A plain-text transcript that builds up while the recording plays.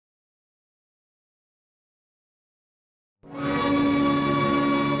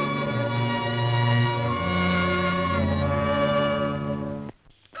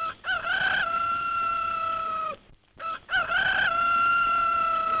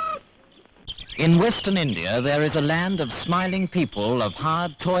In western India, there is a land of smiling people, of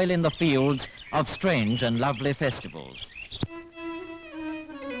hard toil in the fields, of strange and lovely festivals.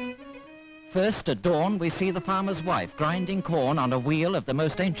 First, at dawn, we see the farmer's wife grinding corn on a wheel of the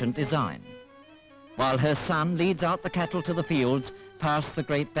most ancient design, while her son leads out the cattle to the fields past the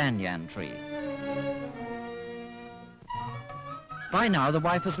great banyan tree. By now, the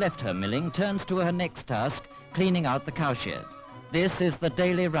wife has left her milling, turns to her next task, cleaning out the cowshed. This is the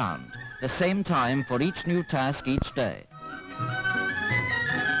daily round, the same time for each new task each day.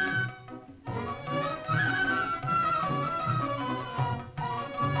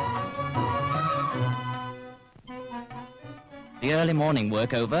 The early morning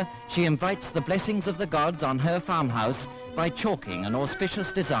work over, she invites the blessings of the gods on her farmhouse by chalking an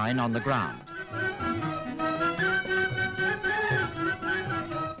auspicious design on the ground.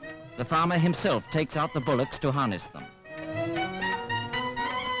 The farmer himself takes out the bullocks to harness them.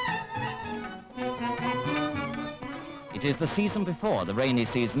 It is the season before the rainy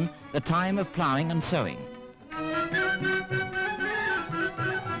season, the time of ploughing and sowing.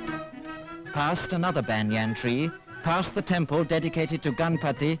 Past another banyan tree, past the temple dedicated to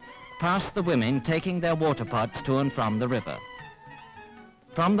Ganpati, past the women taking their water pots to and from the river.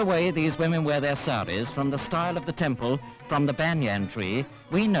 From the way these women wear their saris, from the style of the temple, from the banyan tree,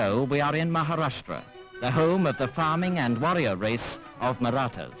 we know we are in Maharashtra, the home of the farming and warrior race of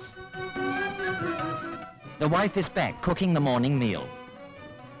Marathas. The wife is back cooking the morning meal.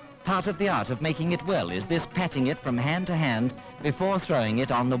 Part of the art of making it well is this patting it from hand to hand before throwing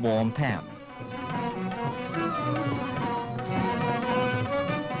it on the warm pan.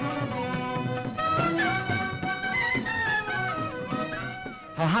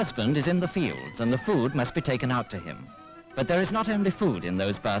 Her husband is in the fields and the food must be taken out to him. But there is not only food in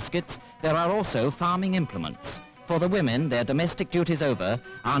those baskets, there are also farming implements. For the women, their domestic duties over,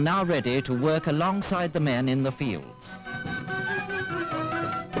 are now ready to work alongside the men in the fields.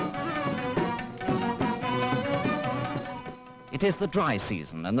 It is the dry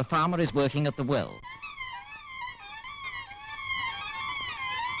season and the farmer is working at the well.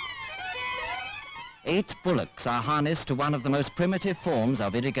 Eight bullocks are harnessed to one of the most primitive forms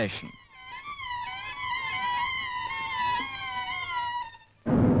of irrigation.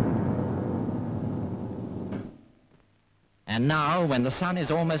 And now, when the sun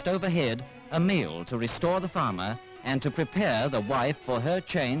is almost overhead, a meal to restore the farmer and to prepare the wife for her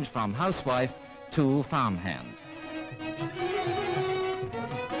change from housewife to farmhand.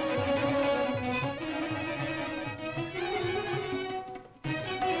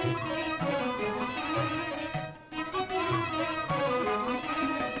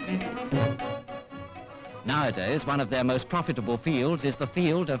 Nowadays, one of their most profitable fields is the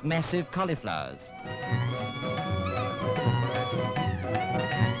field of massive cauliflowers.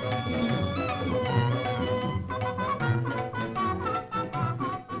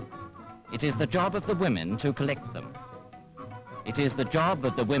 It is the job of the women to collect them. It is the job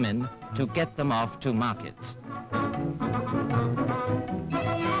of the women to get them off to markets.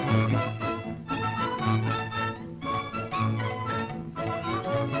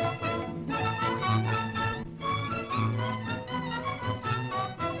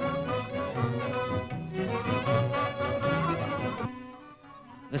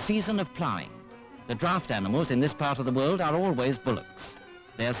 The season of ploughing. The draft animals in this part of the world are always bullocks.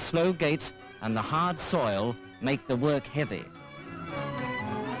 Their slow gait and the hard soil make the work heavy.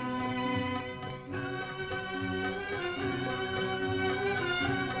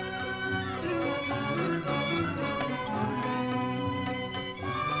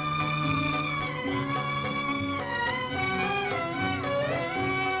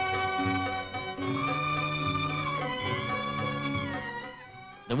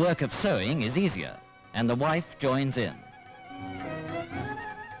 The work of sowing is easier, and the wife joins in.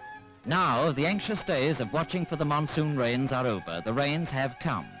 Now, the anxious days of watching for the monsoon rains are over. The rains have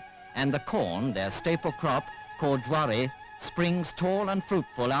come, and the corn, their staple crop, called Jowar, springs tall and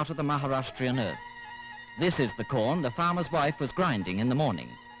fruitful out of the Maharashtrian earth. This is the corn the farmer's wife was grinding in the morning.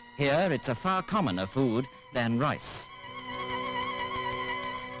 Here, it's a far commoner food than rice.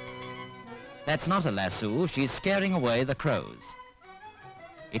 That's not a lasso, she's scaring away the crows.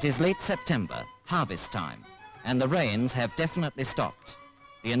 It is late September, harvest time, and the rains have definitely stopped.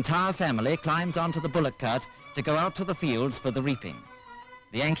 The entire family climbs onto the bullock cart to go out to the fields for the reaping.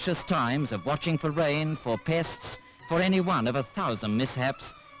 The anxious times of watching for rain, for pests, for any one of 1,000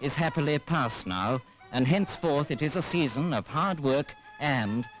 mishaps is happily past now, and henceforth it is a season of hard work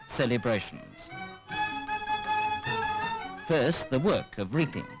and celebrations. First, the work of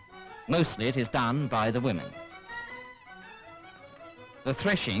reaping. Mostly it is done by the women. The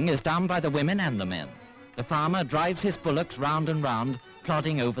threshing is done by the women and the men. The farmer drives his bullocks round and round,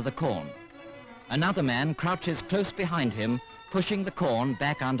 plodding over the corn. Another man crouches close behind him, pushing the corn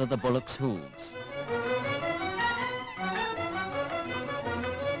back under the bullock's hooves.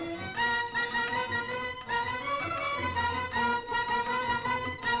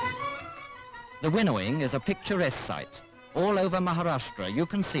 The winnowing is a picturesque sight. All over Maharashtra you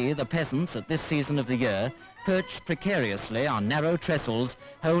can see the peasants at this season of the year perched precariously on narrow trestles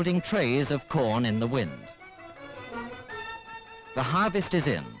holding trays of corn in the wind. The harvest is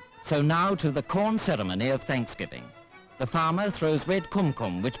in, so now to the corn ceremony of Thanksgiving. The farmer throws red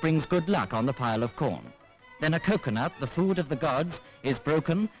kumkum, which brings good luck on the pile of corn. Then a coconut, the food of the gods, is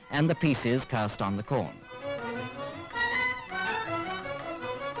broken and the pieces cast on the corn.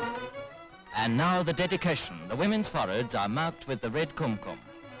 And now the dedication. The women's foreheads are marked with the red kumkum.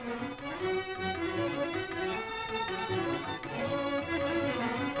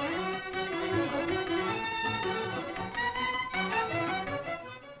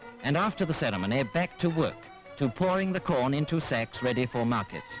 And after the ceremony, back to work, to pouring the corn into sacks ready for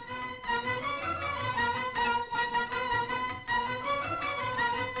market.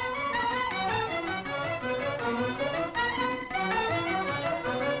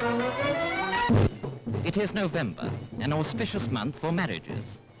 It is November, an auspicious month for marriages.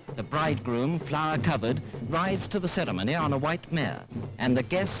 The bridegroom, flower-covered, rides to the ceremony on a white mare, and the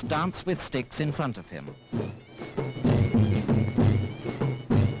guests dance with sticks in front of him.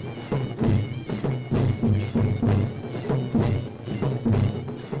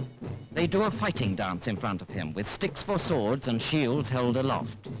 They do a fighting dance in front of him, with sticks for swords and shields held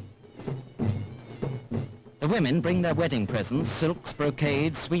aloft. The women bring their wedding presents, silks,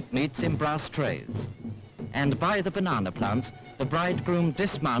 brocades, sweetmeats in brass trays. And by the banana plant, the bridegroom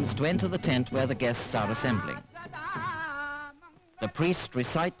dismounts to enter the tent where the guests are assembling. The priest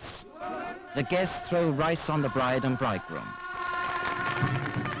recites, the guests throw rice on the bride and bridegroom.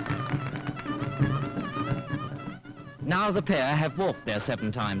 Now the pair have walked their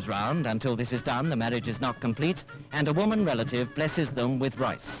 7 times round. Until this is done, the marriage is not complete, and a woman relative blesses them with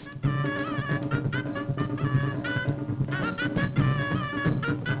rice.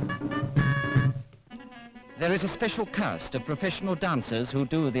 There is a special caste of professional dancers who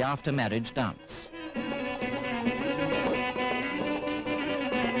do the after-marriage dance.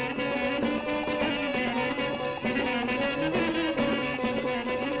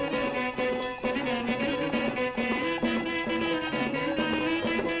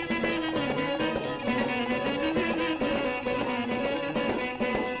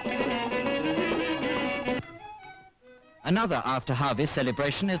 Another after-harvest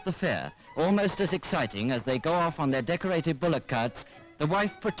celebration is the fair. Almost as exciting as they go off on their decorated bullock carts, the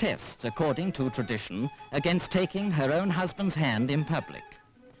wife protests, according to tradition, against taking her own husband's hand in public.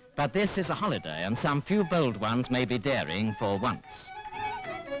 But this is a holiday, and some few bold ones may be daring for once.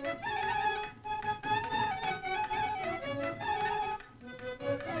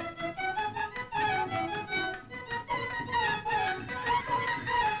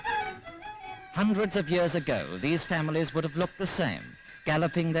 Hundreds of years ago, these families would have looked the same,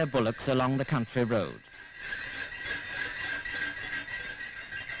 galloping their bullocks along the country road.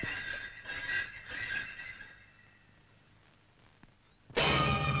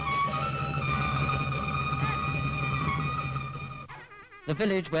 The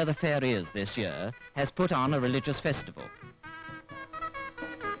village where the fair is this year has put on a religious festival.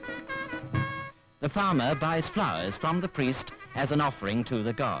 The farmer buys flowers from the priest as an offering to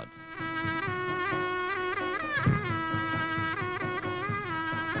the god.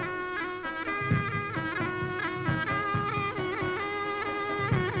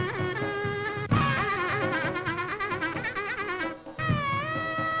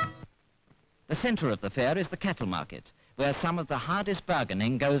 The center of the fair is the cattle market, where some of the hardest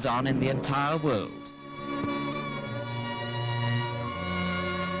bargaining goes on in the entire world.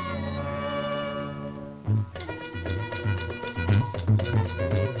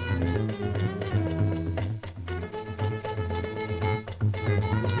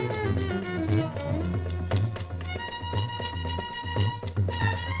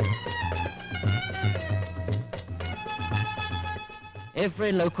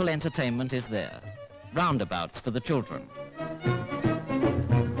 Every local entertainment is there. Roundabouts for the children.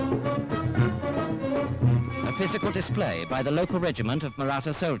 A physical display by the local regiment of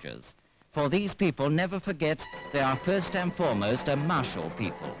Maratha soldiers. For these people never forget they are first and foremost a martial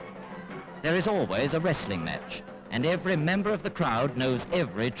people. There is always a wrestling match, and every member of the crowd knows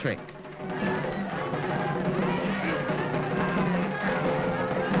every trick.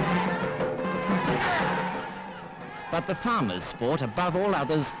 But But the farmer's sport, above all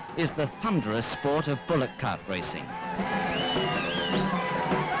others, is the thunderous sport of bullock cart racing.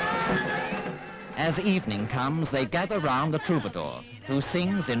 As evening comes, they gather round the troubadour, who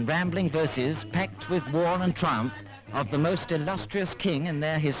sings in rambling verses packed with war and triumph of the most illustrious king in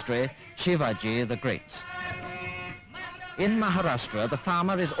their history, Shivaji the Great. In Maharashtra, the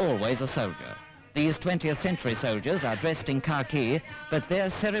farmer is always a soldier. These 20th century soldiers are dressed in khaki, but their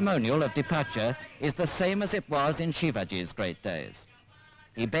ceremonial of departure is the same as it was in Shivaji's great days.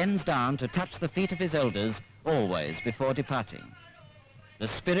 He bends down to touch the feet of his elders, always before departing. The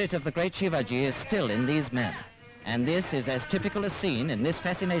spirit of the great Shivaji is still in these men, and this is as typical a scene in this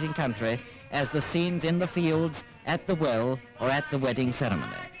fascinating country as the scenes in the fields, at the well, or at the wedding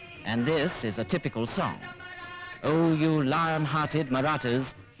ceremony. And this is a typical song. Oh, you lion-hearted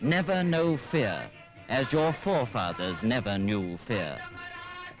Marathas, never know fear, as your forefathers never knew fear.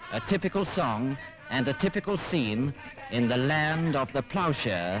 A typical song and a typical scene in the land of the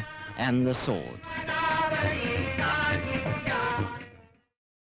plowshare and the sword.